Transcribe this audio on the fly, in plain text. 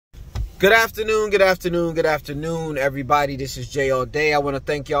Good afternoon, everybody. This is Jay All Day. I want to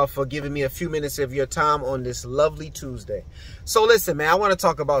thank y'all for giving me a few minutes of your time on this lovely Tuesday. So listen, man, I want to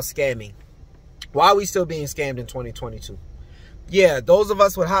talk about scamming. Why are we still being scammed in 2022? Yeah, those of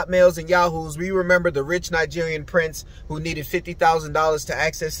us with Hotmails and Yahoos, we remember the rich Nigerian prince who needed $50,000 to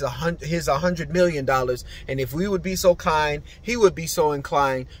access his $100 million. And if we would be so kind, he would be so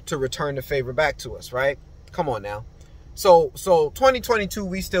inclined to return the favor back to us, right? Come on now. So 2022,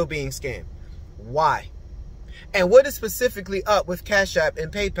 we still being scammed. Why? And what is specifically up with Cash App and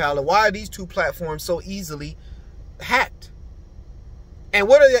PayPal, and why are these two platforms so easily hacked? And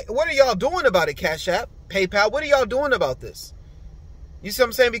what are y'all doing about it, Cash App, PayPal? What are y'all doing about this? You see what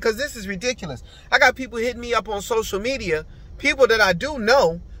I'm saying? Because this is ridiculous. I got people hitting me up on social media, people that I do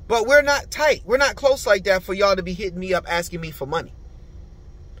know, but we're not tight. We're not close like that for y'all to be hitting me up asking me for money.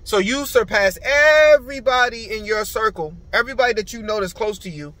 So you surpass everybody in your circle, everybody that you know that's close to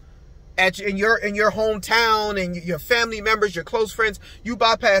you, in your hometown, and your family members, your close friends. You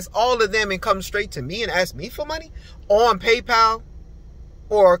bypass all of them and come straight to me and ask me for money on PayPal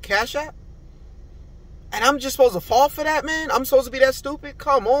or Cash App. And I'm just supposed to fall for that, man? I'm supposed to be that stupid?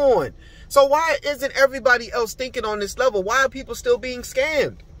 Come on. So why isn't everybody else thinking on this level? Why are people still being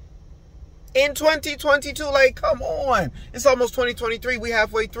scammed? In 2022, like, come on. It's almost 2023. We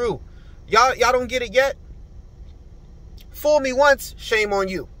halfway through. Y'all don't get it yet? Fool me once, shame on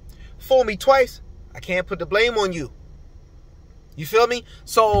you. Fool me twice, I can't put the blame on you. You feel me?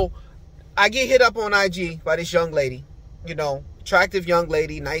 So I get hit up on IG by this young lady, you know, attractive young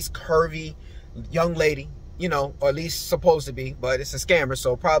lady, nice curvy young lady, you know, or at least supposed to be, but it's a scammer,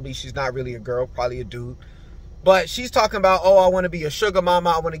 so probably she's not really a girl, probably a dude. But she's talking about, oh, I want to be a sugar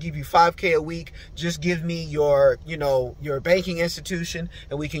mama. I want to give you $5K a week. Just give me your, you know, your banking institution,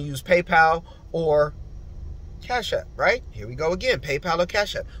 and we can use PayPal or Cash App, right? Here we go again, PayPal or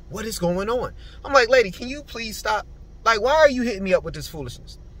Cash App. What is going on? I'm like, lady, can you please stop? Like, why are you hitting me up with this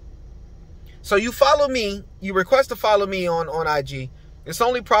foolishness? So you follow me, you request to follow me on IG. It's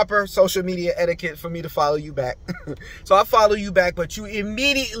only proper social media etiquette for me to follow you back. So I follow you back, but you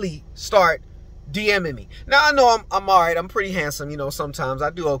immediately start DMing me. Now, I know I'm all right. I'm pretty handsome, you know, sometimes I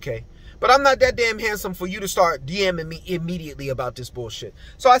do okay. But I'm not that damn handsome for you to start DMing me immediately about this bullshit.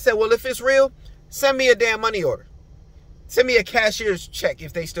 So I said, well, if it's real, send me a damn money order. Send me a cashier's check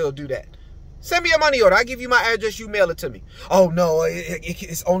if they still do that. Send me a money order. I give you my address, you mail it to me. Oh, no,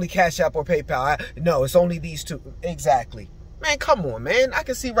 it's only Cash App or PayPal. No, it's only these two. Exactly. Man, come on, man. I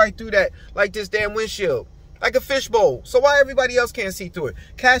can see right through that like this damn windshield. Like a fishbowl. So why everybody else can't see through it?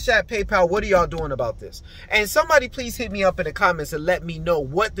 Cash App, PayPal, what are y'all doing about this? And somebody please hit me up in the comments and let me know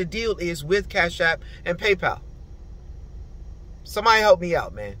what the deal is with Cash App and PayPal. Somebody help me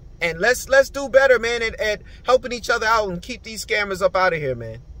out, man. And let's do better, man, at helping each other out and keep these scammers up out of here,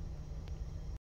 man.